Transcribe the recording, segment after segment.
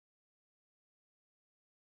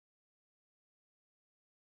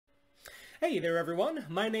Hey there everyone,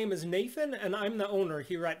 my name is Nathan and I'm the owner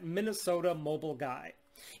here at Minnesota Mobile Guy.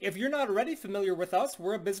 If you're not already familiar with us,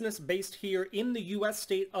 we're a business based here in the US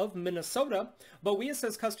state of Minnesota, but we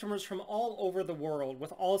assist customers from all over the world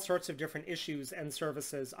with all sorts of different issues and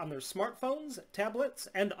services on their smartphones, tablets,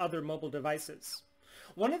 and other mobile devices.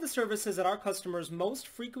 One of the services that our customers most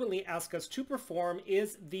frequently ask us to perform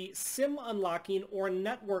is the SIM unlocking or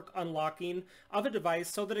network unlocking of a device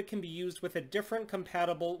so that it can be used with a different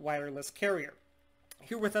compatible wireless carrier.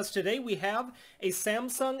 Here with us today we have a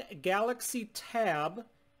Samsung Galaxy Tab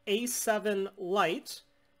A7 Lite.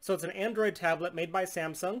 So it's an Android tablet made by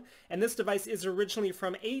Samsung, and this device is originally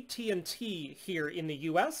from AT&T here in the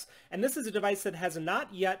US, and this is a device that has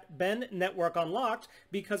not yet been network unlocked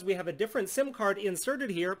because we have a different SIM card inserted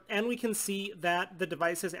here, and we can see that the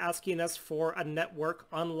device is asking us for a network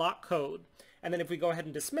unlock code. And then if we go ahead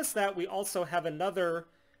and dismiss that, we also have another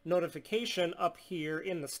notification up here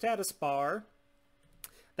in the status bar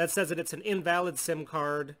that says that it's an invalid SIM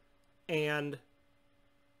card and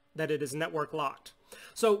that it is network locked.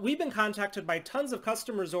 So we've been contacted by tons of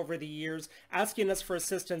customers over the years asking us for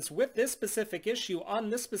assistance with this specific issue on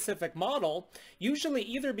this specific model, usually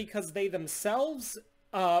either because they themselves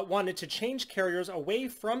wanted to change carriers away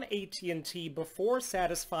from AT&T before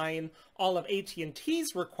satisfying all of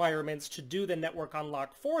AT&T's requirements to do the network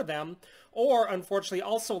unlock for them, or unfortunately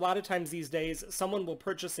also a lot of times these days someone will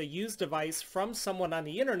purchase a used device from someone on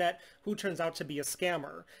the internet who turns out to be a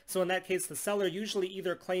scammer. So in that case the seller usually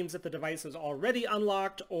either claims that the device is already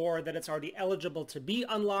unlocked or that it's already eligible to be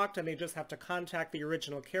unlocked and they just have to contact the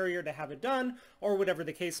original carrier to have it done, or whatever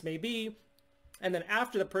the case may be. And then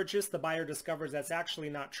after the purchase, the buyer discovers that's actually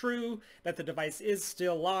not true, that the device is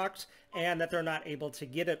still locked, and that they're not able to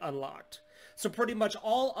get it unlocked. So pretty much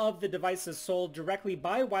all of the devices sold directly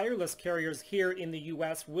by wireless carriers here in the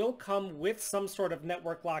US will come with some sort of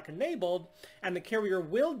network lock enabled, and the carrier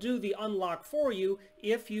will do the unlock for you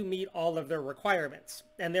if you meet all of their requirements.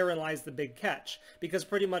 And therein lies the big catch, because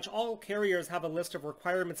pretty much all carriers have a list of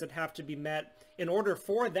requirements that have to be met in order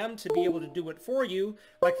for them to be able to do it for you,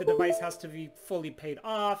 like the device has to be fully paid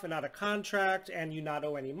off and out of contract, and you not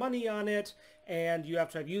owe any money on it, and you have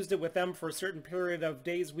to have used it with them for a certain period of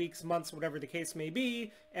days, weeks, months, whatever the case may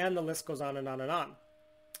be, and the list goes on and on and on.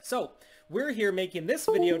 So we're here making this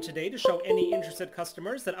video today to show any interested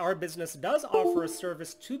customers that our business does offer a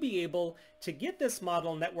service to be able to get this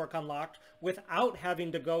model network unlocked without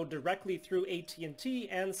having to go directly through AT&T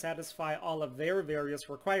and satisfy all of their various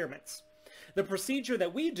requirements. The procedure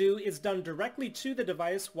that we do is done directly to the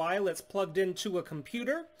device while it's plugged into a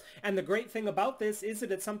computer, and the great thing about this is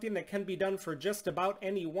that it's something that can be done for just about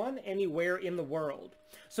anyone, anywhere in the world.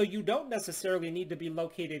 So you don't necessarily need to be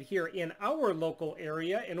located here in our local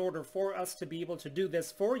area in order for us to be able to do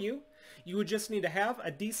this for you. You would just need to have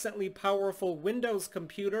a decently powerful Windows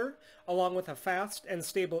computer along with a fast and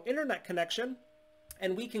stable internet connection,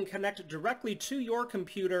 and we can connect directly to your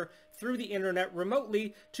computer through the internet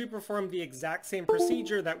remotely to perform the exact same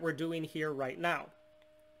procedure that we're doing here right now.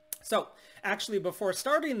 So actually before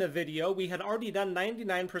starting the video, we had already done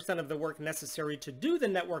 99% of the work necessary to do the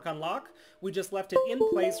network unlock. We just left it in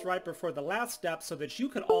place right before the last step so that you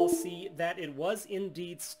could all see that it was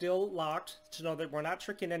indeed still locked, to know that we're not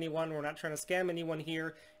tricking anyone, we're not trying to scam anyone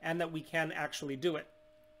here, and that we can actually do it.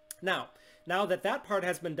 Now that that part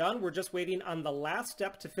has been done, we're just waiting on the last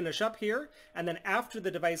step to finish up here, and then after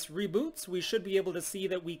the device reboots, we should be able to see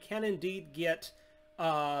that we can indeed get,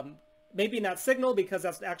 maybe not signal because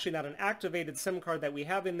that's actually not an activated SIM card that we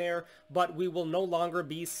have in there, but we will no longer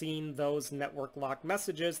be seeing those network lock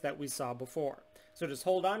messages that we saw before. So just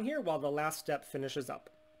hold on here while the last step finishes up.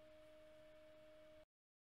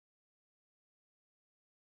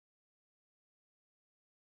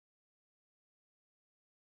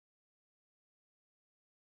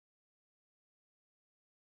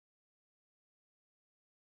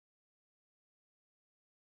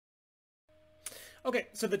 Okay,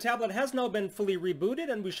 so the tablet has now been fully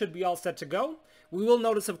rebooted and we should be all set to go. We will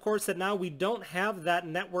notice, of course, that now we don't have that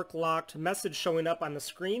network locked message showing up on the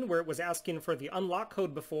screen where it was asking for the unlock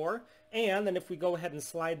code before. And then if we go ahead and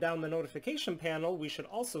slide down the notification panel, we should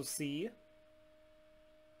also see,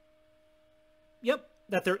 yep,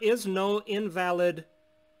 that there is no invalid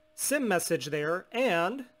SIM message there,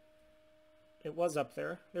 and it was up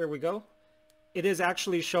there. There we go. It is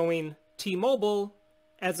actually showing T-Mobile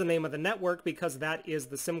as the name of the network because that is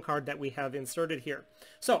the SIM card that we have inserted here.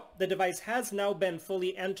 So the device has now been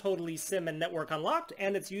fully and totally SIM and network unlocked,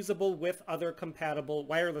 and it's usable with other compatible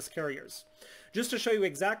wireless carriers. Just to show you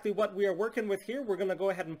exactly what we are working with here, we're going to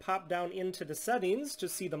go ahead and pop down into the settings to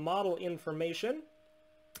see the model information.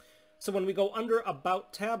 So when we go under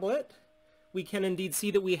About Tablet, we can indeed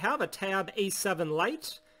see that we have a Tab A7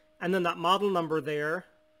 Lite, and then that model number there,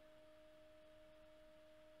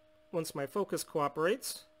 once my focus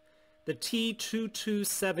cooperates, the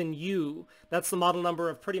T227U. That's the model number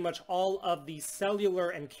of pretty much all of the cellular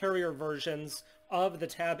and carrier versions of the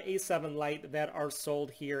Tab A7 Lite that are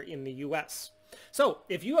sold here in the US. So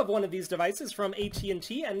if you have one of these devices from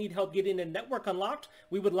AT&T and need help getting a network unlocked,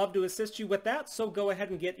 we would love to assist you with that, so go ahead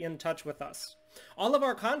and get in touch with us. All of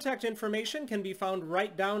our contact information can be found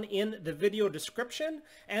right down in the video description,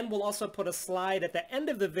 and we'll also put a slide at the end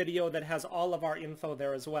of the video that has all of our info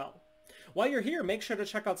there as well. While you're here, make sure to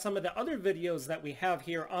check out some of the other videos that we have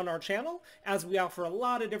here on our channel, as we offer a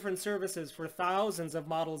lot of different services for thousands of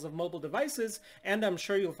models of mobile devices, and I'm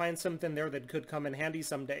sure you'll find something there that could come in handy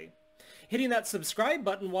someday. Hitting that subscribe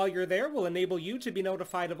button while you're there will enable you to be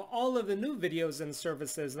notified of all of the new videos and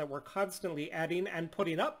services that we're constantly adding and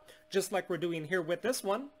putting up, just like we're doing here with this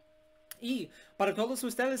one. Y para todos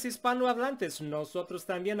ustedes hispanohablantes, nosotros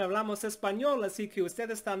también hablamos español, así que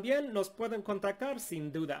ustedes también nos pueden contactar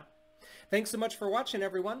sin duda. Thanks so much for watching,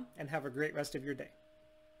 everyone, and have a great rest of your day.